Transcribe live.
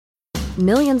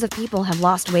Millions of people have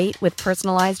lost weight with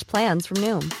personalized plans from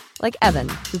Noom. Like Evan,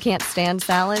 who can't stand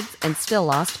salads and still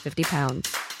lost 50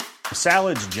 pounds.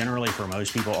 Salads generally for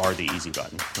most people are the easy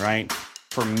button, right?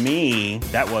 For me,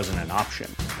 that wasn't an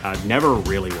option. I never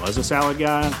really was a salad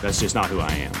guy. That's just not who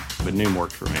I am. But Noom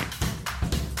worked for me.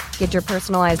 Get your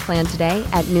personalized plan today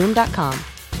at Noom.com.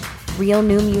 Real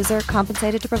Noom user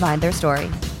compensated to provide their story.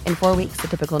 In 4 weeks, the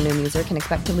typical Noom user can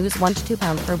expect to lose 1 to 2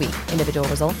 pounds per week. Individual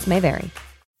results may vary.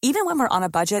 Even when we're on a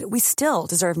budget, we still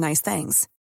deserve nice things.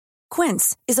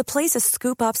 Quince is a place to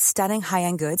scoop up stunning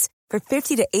high-end goods for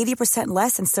 50 to 80%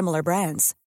 less than similar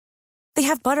brands. They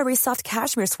have buttery soft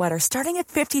cashmere sweaters starting at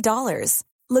 $50,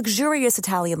 luxurious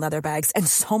Italian leather bags, and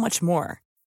so much more.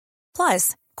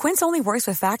 Plus, Quince only works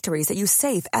with factories that use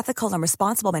safe, ethical, and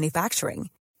responsible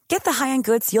manufacturing. Get the high-end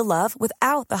goods you'll love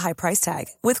without the high price tag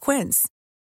with Quince.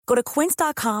 Go to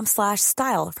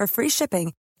quince.com/style for free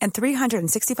shipping and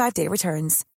 365-day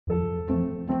returns.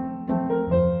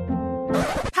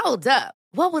 Hold up.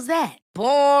 What was that?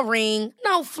 Boring.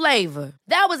 No flavor.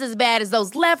 That was as bad as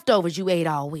those leftovers you ate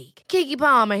all week. Keke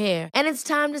Palmer here, and it's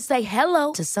time to say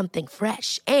hello to something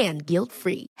fresh and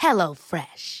guilt-free. Hello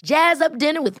Fresh. Jazz up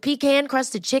dinner with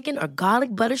pecan-crusted chicken or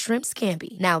garlic butter shrimp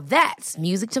scampi. Now that's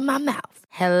music to my mouth.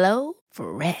 Hello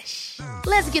Fresh.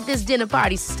 Let's get this dinner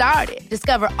party started.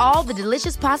 Discover all the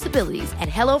delicious possibilities at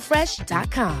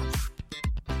hellofresh.com.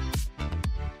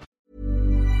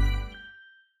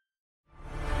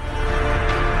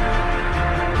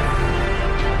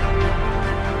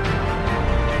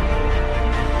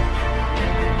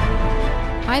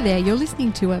 Hi there, you're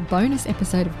listening to a bonus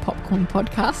episode of Popcorn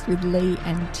Podcast with Lee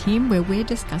and Tim, where we're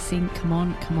discussing Come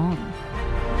On, Come On.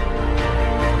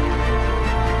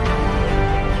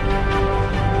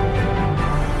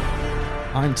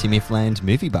 I'm Tim Ifland,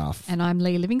 movie buff. And I'm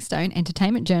Lee Livingstone,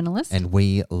 entertainment journalist. And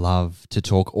we love to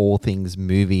talk all things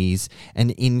movies.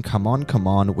 And in Come On, Come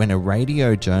On, when a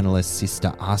radio journalist's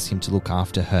sister asks him to look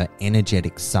after her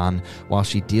energetic son while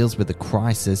she deals with a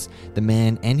crisis, the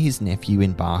man and his nephew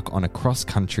embark on a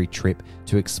cross-country trip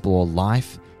to explore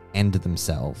life and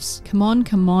themselves. Come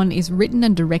On is written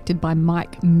and directed by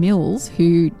Mike Mills,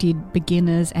 who did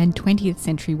Beginners and 20th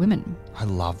Century Women. I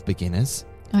love Beginners.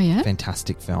 Oh, yeah?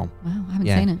 Fantastic film. Wow, I haven't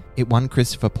seen it. It won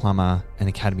Christopher Plummer an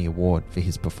Academy Award for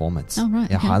his performance. Oh, right.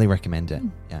 Yeah, okay. highly recommend it.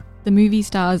 Yeah. The movie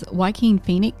stars Joaquin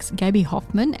Phoenix, Gaby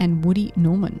Hoffmann, and Woody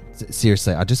Norman.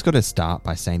 Seriously, I just got to start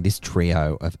by saying this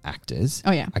trio of actors.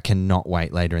 Oh, yeah. I cannot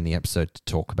wait later in the episode to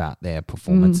talk about their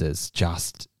performances.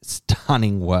 Just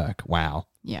stunning work. Wow.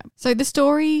 Yeah. So the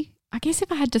story, I guess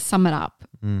if I had to sum it up,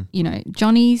 you know,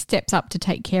 Johnny steps up to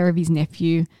take care of his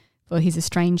nephew for his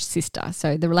estranged sister.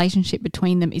 So the relationship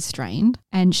between them is strained,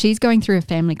 and she's going through a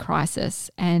family crisis.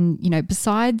 And, you know,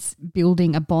 besides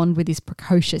building a bond with this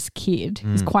precocious kid,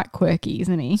 he's quite quirky,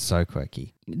 isn't he? So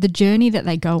quirky. The journey that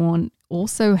they go on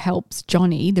also helps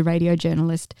Johnny, the radio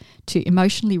journalist, to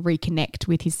emotionally reconnect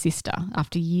with his sister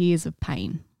after years of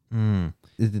pain.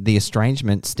 The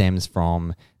estrangement stems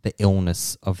from the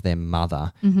illness of their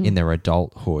mother in their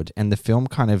adulthood, and the film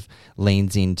kind of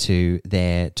leans into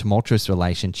their tumultuous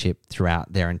relationship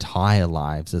throughout their entire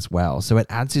lives as well. So it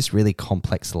adds this really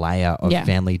complex layer of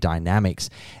family dynamics.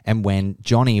 And when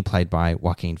Johnny, played by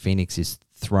Joaquin Phoenix, is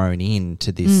thrown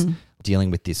into this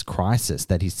dealing with this crisis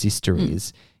that his sister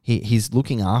is, he's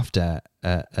looking after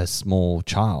a small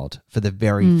child for the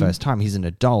very first time. He's an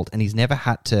adult, and he's never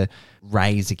had to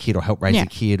raise a kid or help raise a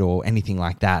kid or anything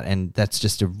like that. And that's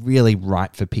just a really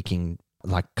ripe for picking,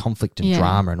 like, conflict and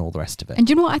drama and all the rest of it. And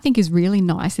do you know what I think is really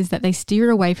nice is that they steer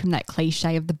away from that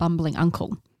cliche of the bumbling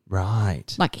uncle.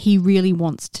 Right. Like, he really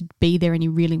wants to be there, and he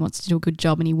really wants to do a good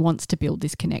job, and he wants to build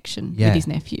this connection with his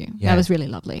nephew. Yeah. That was really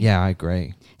lovely. Yeah, I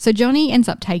agree. So Johnny ends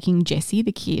up taking Jesse,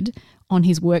 the kid, on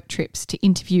his work trips to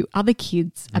interview other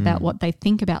kids about what they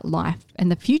think about life and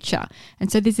the future.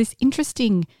 And so there's this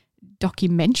interesting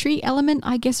documentary element,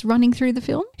 I guess, running through the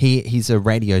film. He's a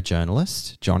radio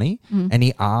journalist, Johnny, and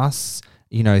he asks,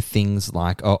 you know, things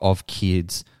like of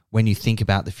kids, when you think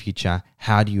about the future,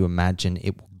 how do you imagine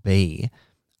it will be?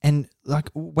 And like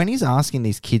when he's asking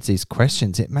these kids these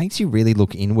questions, it makes you really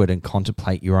look inward and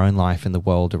contemplate your own life and the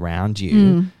world around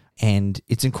you. And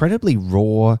it's incredibly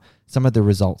raw. Some of the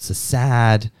results are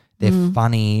sad. They're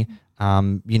funny.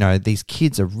 You know, these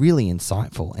kids are really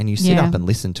insightful, and you sit up and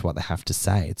listen to what they have to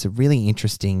say. It's a really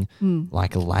interesting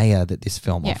like layer that this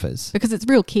film offers. Because it's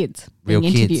real kids being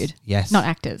interviewed. Yes. Not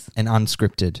actors. And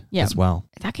unscripted as well.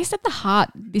 I guess at the heart,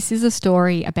 this is a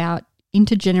story about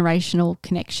intergenerational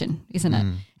connection, isn't it?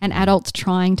 And adults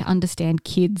trying to understand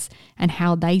kids and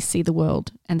how they see the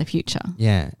world and the future.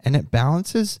 Yeah. And it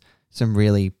balances some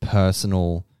really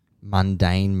personal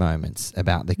mundane moments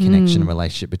about the connection and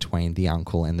relationship between the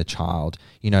uncle and the child,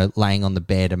 laying on the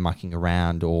bed and mucking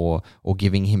around or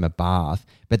giving him a bath.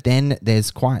 But then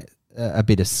there's quite a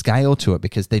bit of scale to it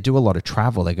because they do a lot of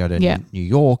travel. They go to New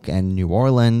York and New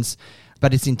Orleans,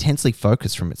 but it's intensely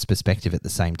focused from its perspective at the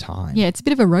same time. Yeah, it's a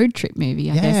bit of a road trip movie,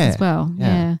 I guess, as well.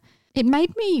 Yeah. It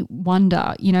made me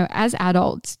wonder, as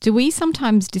adults, do we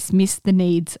sometimes dismiss the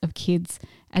needs of kids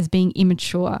as being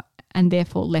immature and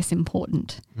therefore less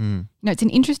important? It's an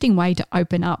interesting way to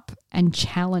open up and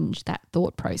challenge that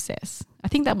thought process. I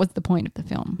think that was the point of the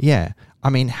film. Yeah. I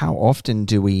mean, how often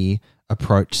do we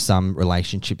approach some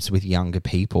relationships with younger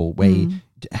people where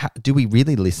do we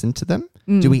really listen to them?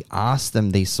 Do we ask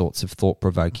them these sorts of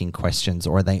thought-provoking questions,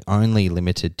 or are they only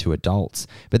limited to adults?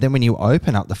 But then when you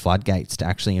open up the floodgates to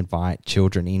actually invite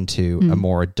children into a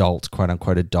more adult,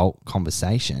 quote-unquote adult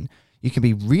conversation, you can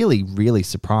be really, really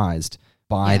surprised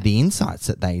by the insights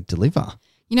that they deliver.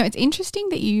 It's interesting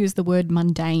that you used the word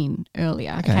mundane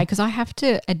earlier, okay? Because I have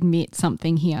to admit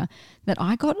something here, that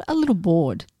I got a little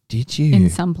bored. Did you? In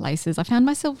some places. I found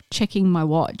myself checking my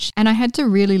watch, and I had to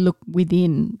really look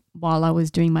within while I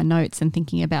was doing my notes and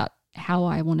thinking about how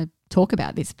I want to talk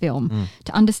about this film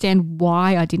to understand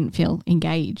why I didn't feel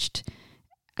engaged.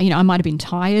 I might have been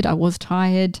tired. I was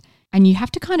tired. And you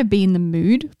have to kind of be in the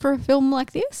mood for a film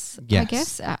like this, I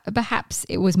guess. Perhaps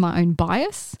it was my own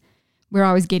bias where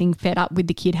I was getting fed up with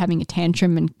the kid having a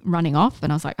tantrum and running off,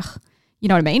 and I was like, ugh. You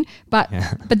know what I mean? But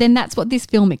then that's what this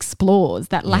film explores,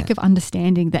 that lack of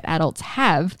understanding that adults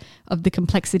have of the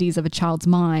complexities of a child's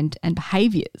mind and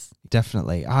behaviours.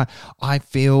 Definitely. I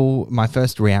feel my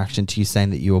first reaction to you saying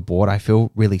that you were bored, I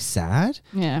feel really sad.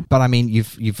 Yeah. But I mean,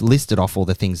 you've listed off all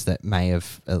the things that may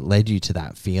have led you to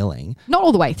that feeling. Not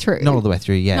all the way through. Not all the way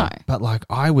through, yeah. No. But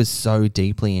I was so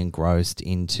deeply engrossed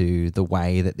into the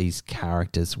way that these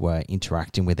characters were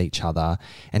interacting with each other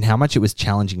and how much it was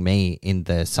challenging me in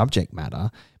the subject matter.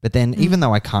 But then even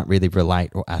though I can't really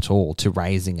relate at all to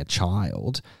raising a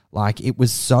child, it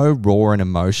was so raw and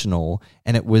emotional,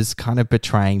 and it was kind of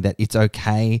betraying that it's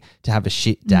okay to have a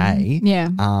shit day.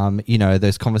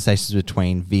 Those conversations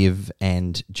between Viv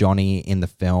and Johnny in the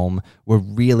film were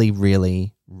really,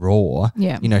 really raw.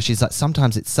 Yeah. She's like,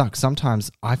 sometimes it sucks. Sometimes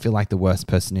I feel like the worst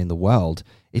person in the world.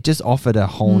 It just offered a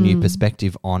whole new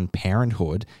perspective on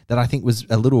parenthood that I think was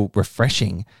a little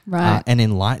refreshing and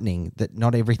enlightening, that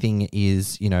not everything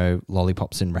is,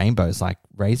 lollipops and rainbows. Like,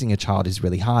 raising a child is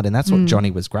really hard, and that's what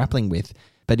Johnny was grappling with,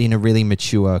 but in a really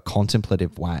mature,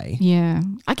 contemplative way. Yeah.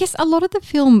 I guess a lot of the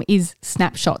film is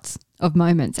snapshots of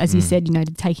moments, as you said,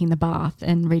 taking the bath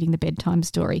and reading the bedtime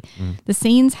story. The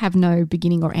scenes have no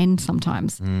beginning or end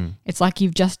sometimes. It's like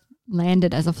you've just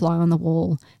landed as a fly on the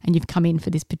wall and you've come in for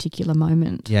this particular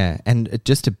moment. Yeah, and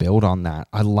just to build on that,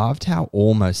 I loved how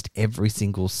almost every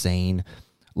single scene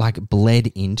bled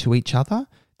into each other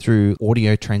through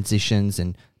audio transitions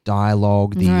and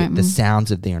dialogue, the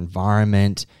sounds of their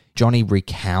environment. Johnny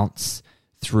recounts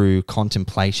through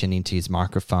contemplation into his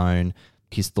microphone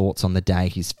his thoughts on the day,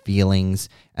 his feelings,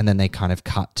 and then they kind of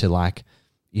cut to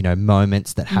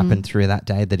moments that happened through that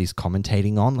day that he's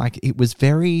commentating on. It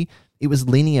was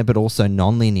linear, but also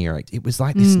non-linear. It was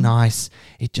this nice,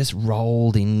 it just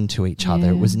rolled into each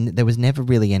other. There was never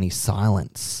really any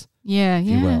silence.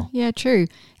 Yeah, true.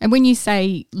 And when you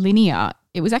say linear,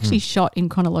 it was actually shot in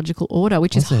chronological order,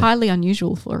 which is highly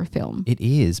unusual for a film. It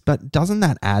is, but doesn't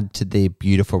that add to the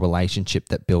beautiful relationship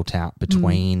that built out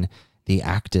between the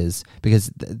actors?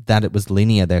 Because that it was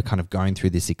linear, they're kind of going through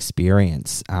this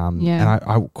experience. And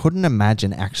I couldn't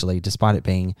imagine actually, despite it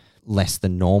being less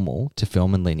than normal to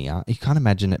film in linear, you can't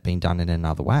imagine it being done in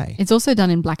another way. It's also done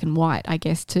in black and white, I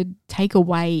guess, to take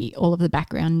away all of the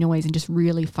background noise and just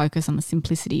really focus on the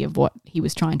simplicity of what he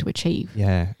was trying to achieve.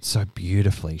 Yeah, so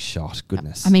beautifully shot.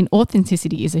 Goodness. I mean,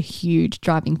 authenticity is a huge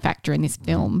driving factor in this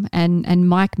film. And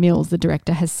Mike Mills, the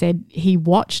director, has said he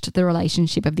watched the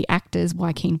relationship of the actors,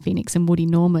 Joaquin Phoenix and Woody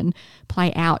Norman,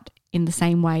 play out in the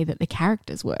same way that the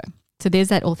characters were. So there's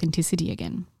that authenticity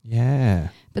again. Yeah.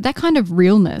 But that kind of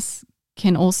realness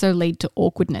can also lead to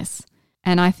awkwardness.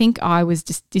 And I think I was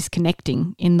just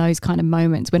disconnecting in those kind of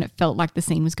moments when it felt like the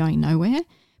scene was going nowhere.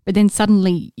 But then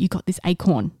suddenly you got this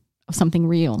acorn of something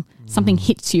real. Something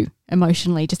hits you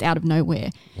emotionally just out of nowhere.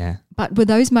 Yeah. But were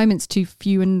those moments too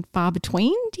few and far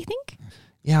between, do you think?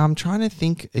 Yeah, I'm trying to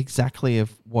think exactly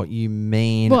of what you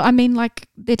mean. Well, I mean,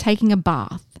 they're taking a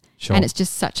bath. Sure. And it's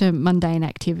just such a mundane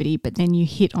activity, but then you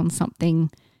hit on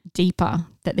something deeper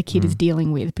that the kid is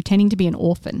dealing with, pretending to be an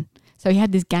orphan. So he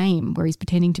had this game where he's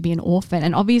pretending to be an orphan,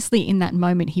 and obviously in that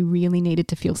moment he really needed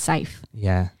to feel safe.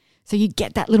 Yeah. So you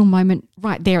get that little moment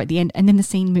right there at the end, and then the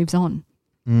scene moves on.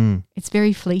 It's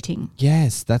very fleeting.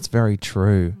 Yes, that's very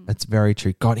true. That's very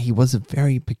true. God, he was a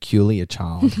very peculiar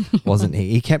child, wasn't he?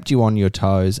 He kept you on your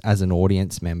toes as an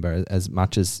audience member as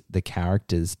much as the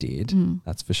characters did.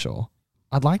 That's for sure.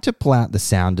 I'd like to pull out the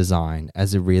sound design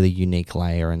as a really unique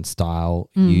layer and style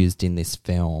used in this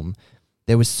film.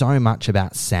 There was so much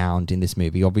about sound in this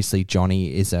movie. Obviously,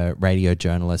 Johnny is a radio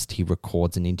journalist. He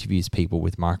records and interviews people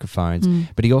with microphones,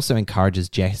 but he also encourages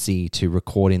Jesse to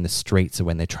record in the streets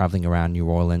when they're traveling around New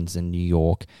Orleans and New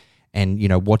York. And, you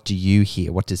know, what do you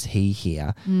hear? What does he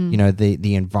hear? You know,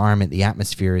 the environment, the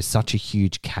atmosphere is such a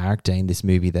huge character in this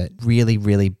movie that really,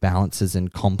 really balances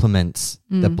and complements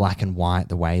the black and white,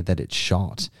 the way that it's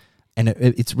shot. And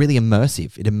it's really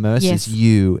immersive. It immerses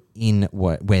you in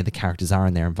where the characters are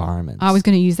in their environments. I was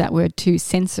going to use that word too,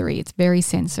 sensory. It's very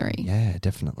sensory. Yeah,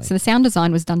 definitely. So the sound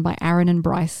design was done by Aaron and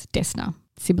Bryce Dessner,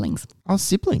 siblings. Oh,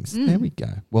 siblings. There we go.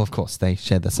 Well, of course, they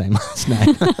share the same last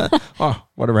name. Oh,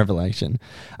 what a revelation.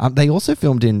 They also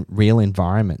filmed in real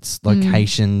environments.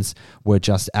 Locations were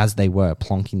just as they were,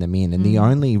 plonking them in. And the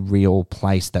only real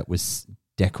place that was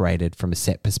decorated from a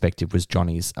set perspective was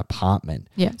Johnny's apartment.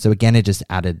 Yeah. So again, it just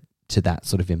added to that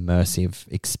sort of immersive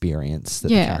experience that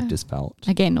the characters felt.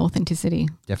 Again, authenticity.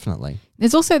 Definitely.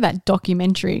 There's also that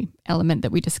documentary element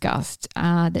that we discussed,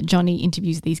 that Johnny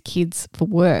interviews these kids for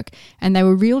work, and they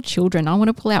were real children. I want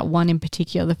to pull out one in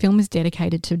particular. The film is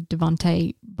dedicated to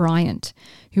Devontae Bryant,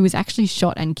 who was actually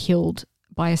shot and killed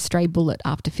by a stray bullet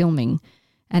after filming.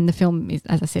 And the film, is,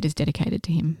 as I said, is dedicated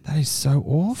to him. That is so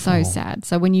awful. So sad.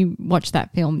 So when you watch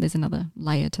that film, there's another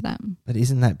layer to that. But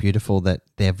isn't that beautiful that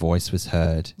their voice was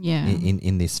heard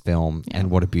in this film? Yeah.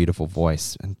 And what a beautiful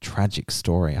voice and tragic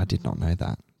story. I did not know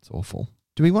that. It's awful.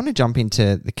 Do we want to jump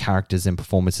into the characters and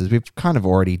performances? We've kind of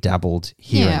already dabbled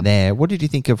here and there. What did you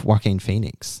think of Joaquin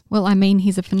Phoenix? Well, I mean,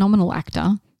 he's a phenomenal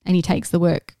actor and he takes the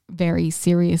work very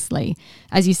seriously.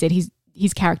 As you said,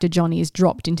 his character Johnny is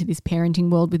dropped into this parenting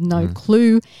world with no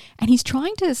clue, and he's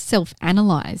trying to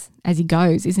self-analyze as he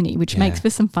goes, isn't he? Which makes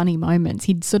for some funny moments.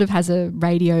 He sort of has a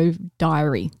radio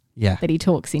diary that he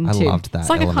talks into. I loved that. It's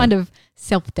like a kind of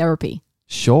self-therapy.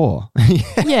 Sure.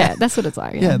 Yeah, that's what it's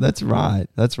like. Yeah, that's right.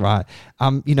 That's right.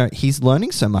 You know, he's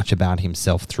learning so much about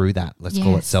himself through that. Let's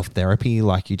call it self-therapy,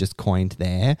 like you just coined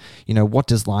there. You know, what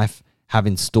does life have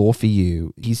in store for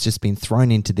you? He's just been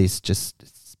thrown into this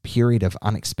period of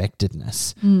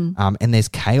unexpectedness, and there's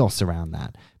chaos around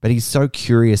that. But he's so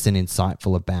curious and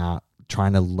insightful about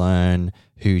trying to learn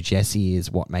who Jesse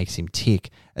is, what makes him tick,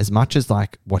 as much as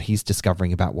like what he's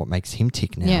discovering about what makes him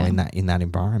tick now in that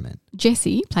environment.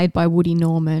 Jesse, played by Woody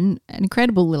Norman, an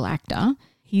incredible little actor.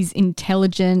 He's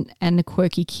intelligent and a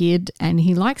quirky kid, and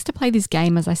he likes to play this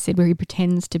game, as I said, where he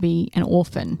pretends to be an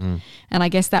orphan. And I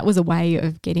guess that was a way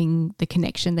of getting the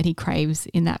connection that he craves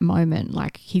in that moment,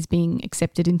 like he's being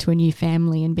accepted into a new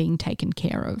family and being taken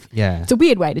care of. Yeah. It's a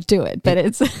weird way to do it, but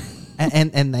it's...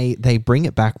 And they bring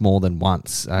it back more than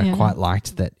once. I quite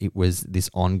liked that it was this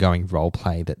ongoing role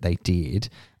play that they did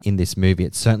in this movie.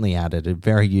 It certainly added a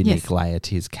very unique layer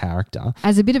to his character.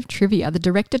 As a bit of trivia, the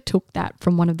director took that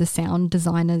from one of the sound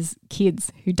designer's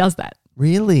kids who does that.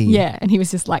 Really? Yeah, and he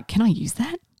was just like, can I use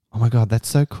that? Oh my God, that's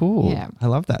so cool. Yeah. I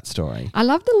love that story. I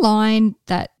love the line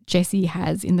that Jesse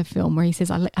has in the film where he says,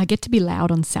 I get to be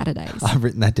loud on Saturdays. I've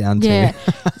written that down too. Yeah.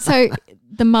 So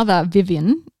the mother,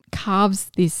 Vivian, carves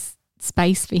this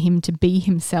space for him to be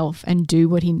himself and do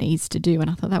what he needs to do. And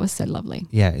I thought that was so lovely.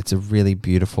 Yeah, it's a really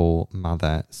beautiful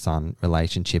mother-son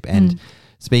relationship. And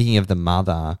speaking of the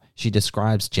mother, she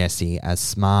describes Jesse as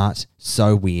smart,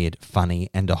 so weird, funny,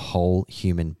 and a whole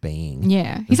human being.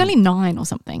 Yeah. He's only 9 or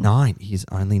something. 9. He's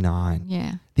only 9.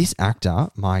 Yeah. This actor,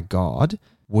 my God,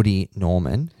 Woody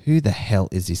Norman, who the hell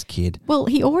is this kid? Well,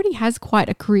 he already has quite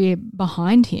a career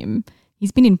behind him.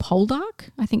 He's been in Poldark,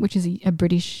 I think, which is a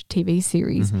British TV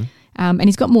series. And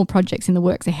he's got more projects in the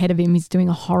works ahead of him. He's doing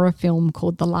a horror film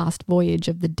called The Last Voyage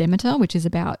of the Demeter, which is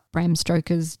about Bram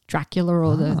Stoker's Dracula,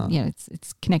 or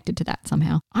it's connected to that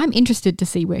somehow. I'm interested to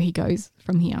see where he goes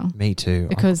from here. Me too.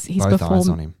 Because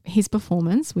his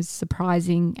performance was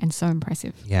surprising and so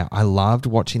impressive. Yeah, I loved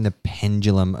watching the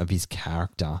pendulum of his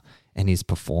character and his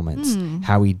performance,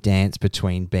 how he danced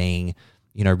between being,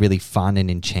 you know, really fun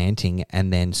and enchanting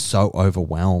and then so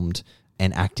overwhelmed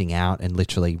and acting out and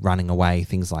literally running away,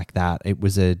 things like that. It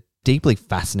was a deeply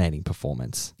fascinating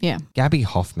performance. Yeah. Gabby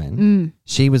Hoffman,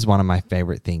 she was one of my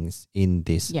favorite things in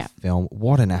this film.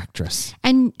 What an actress.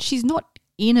 And she's not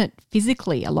in it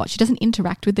physically a lot. She doesn't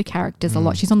interact with the characters a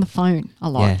lot. She's on the phone a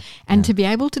lot. And to be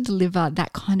able to deliver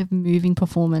that kind of moving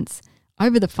performance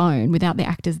over the phone without the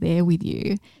actors there with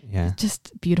you. Yeah.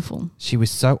 Just beautiful. She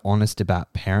was so honest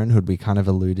about parenthood. We kind of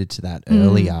alluded to that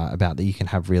earlier about that you can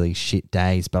have really shit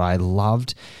days, but I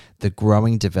loved the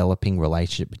growing, developing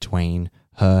relationship between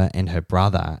her and her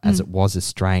brother as it was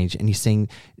estranged. And you're seeing,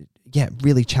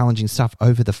 really challenging stuff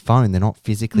over the phone. They're not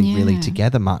physically really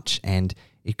together much. And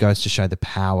it goes to show the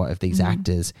power of these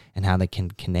actors and how they can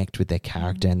connect with their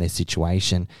character and their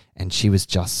situation. And she was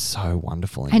just so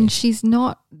wonderful in And this. she's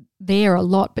not there a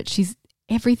lot, but she's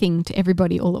everything to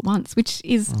everybody all at once, which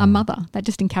is a mother. That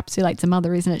just encapsulates a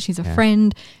mother, isn't it? She's a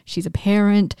friend, she's a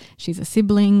parent, she's a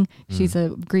sibling, she's a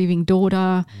grieving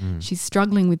daughter. She's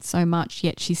struggling with so much,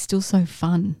 yet she's still so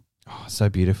fun. Oh, so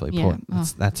beautifully Yeah.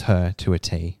 put. That's her to a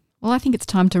T. Well, I think it's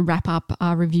time to wrap up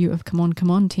our review of Come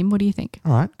On, Tim. What do you think?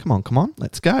 All right, come on,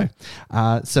 let's go.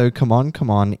 So Come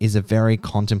On is a very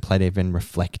contemplative and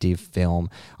reflective film.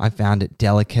 I found it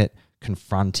delicate,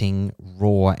 confronting,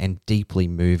 raw, and deeply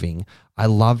moving. I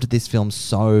loved this film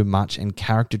so much, and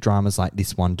character dramas like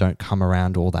this one don't come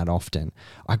around all that often.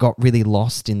 I got really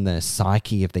lost in the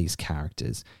psyche of these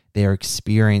characters, their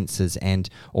experiences, and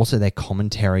also their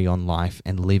commentary on life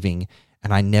and living,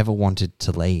 and I never wanted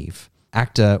to leave.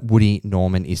 Actor Woody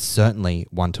Norman is certainly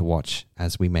one to watch,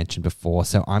 as we mentioned before,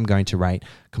 so I'm going to rate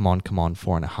Come On,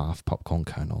 4.5 popcorn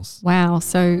kernels. Wow,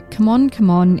 so Come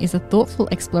On is a thoughtful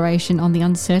exploration on the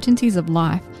uncertainties of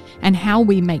life and how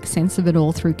we make sense of it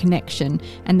all through connection,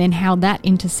 and then how that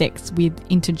intersects with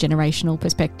intergenerational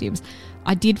perspectives.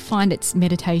 I did find its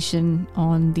meditation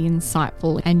on the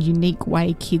insightful and unique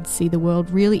way kids see the world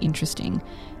really interesting.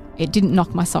 It didn't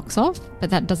knock my socks off, but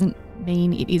that doesn't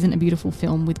mean it isn't a beautiful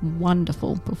film with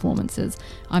wonderful performances.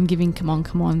 I'm giving Come On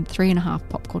 3.5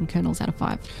 popcorn kernels out of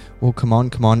 5. Well, Come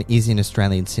On is in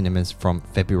Australian cinemas from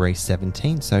February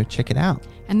 17, so check it out.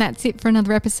 And that's it for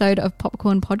another episode of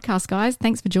Popcorn Podcast, guys.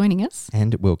 Thanks for joining us.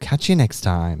 And we'll catch you next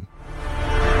time.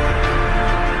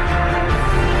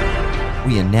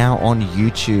 We are now on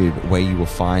YouTube, where you will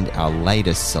find our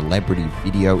latest celebrity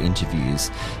video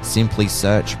interviews. Simply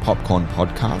search Popcorn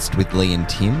Podcast with Lee and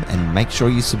Tim and make sure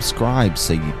you subscribe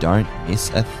so you don't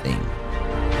miss a thing.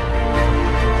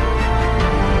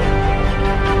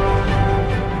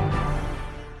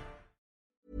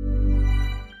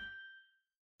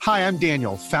 Hi, I'm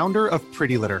Daniel, founder of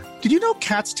Pretty Litter. Did you know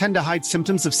cats tend to hide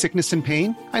symptoms of sickness and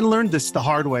pain? I learned this the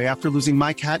hard way after losing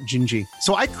my cat, Gingy.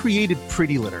 So I created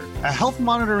Pretty Litter, a health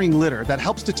monitoring litter that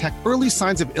helps detect early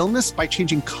signs of illness by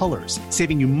changing colors,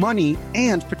 saving you money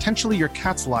and potentially your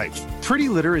cat's life. Pretty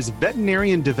Litter is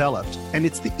veterinarian developed, and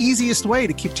it's the easiest way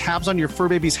to keep tabs on your fur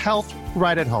baby's health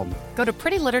right at home. Go to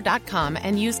prettylitter.com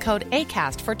and use code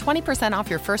ACAST for 20% off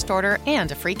your first order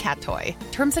and a free cat toy.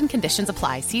 Terms and conditions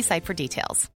apply. See site for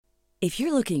details. If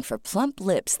you're looking for plump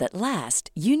lips that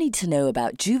last, you need to know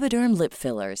about Juvederm lip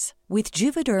fillers. With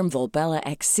Juvederm Volbella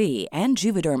XC and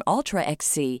Juvederm Ultra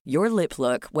XC, your lip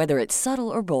look, whether it's subtle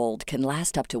or bold, can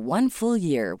last up to 1 full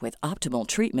year with optimal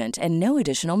treatment and no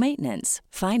additional maintenance.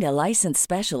 Find a licensed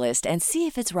specialist and see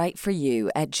if it's right for you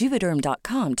at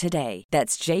Juvederm.com today.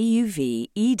 That's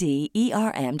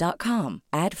JUVEDERM.com.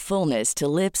 Add fullness to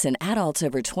lips in adults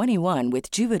over 21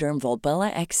 with Juvederm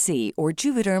Volbella XC or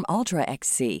Juvederm Ultra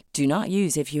XC. Do not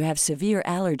use if you have severe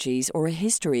allergies or a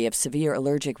history of severe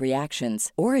allergic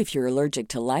reactions, or if you're allergic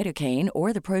to lidocaine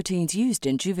or the proteins used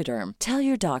in Juvederm. Tell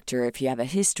your doctor if you have a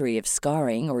history of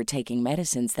scarring or taking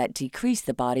medicines that decrease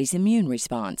the body's immune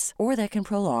response or that can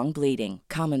prolong bleeding.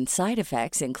 Common side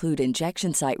effects include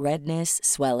injection site redness,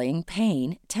 swelling,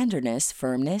 pain, tenderness,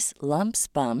 firmness, lumps,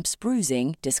 bumps,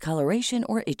 bruising, discoloration,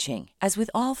 or itching. As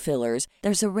with all fillers,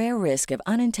 there's a rare risk of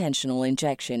unintentional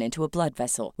injection into a blood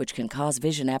vessel, which can cause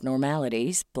vision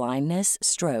abnormalities, blindness,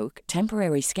 stroke,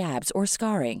 temporary scabs, or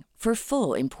scarring. For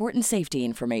full, important safety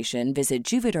information, visit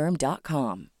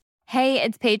Juvederm.com. Hey,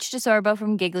 it's Paige DeSorbo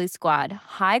from Giggly Squad.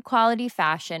 High quality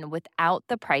fashion without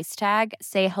the price tag.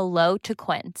 Say hello to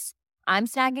Quince. I'm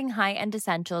snagging high-end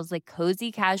essentials like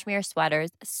cozy cashmere sweaters,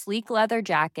 sleek leather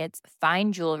jackets,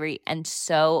 fine jewelry, and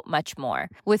so much more.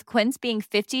 With Quince being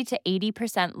 50 to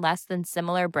 80% less than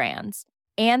similar brands.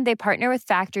 And they partner with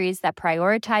factories that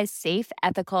prioritize safe,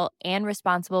 ethical, and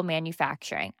responsible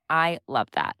manufacturing. I love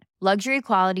that. Luxury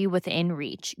quality within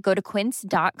reach. Go to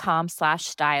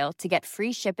quince.com/style to get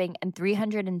free shipping and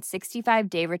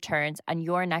 365-day returns on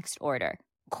your next order.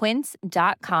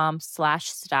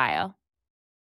 Quince.com/style.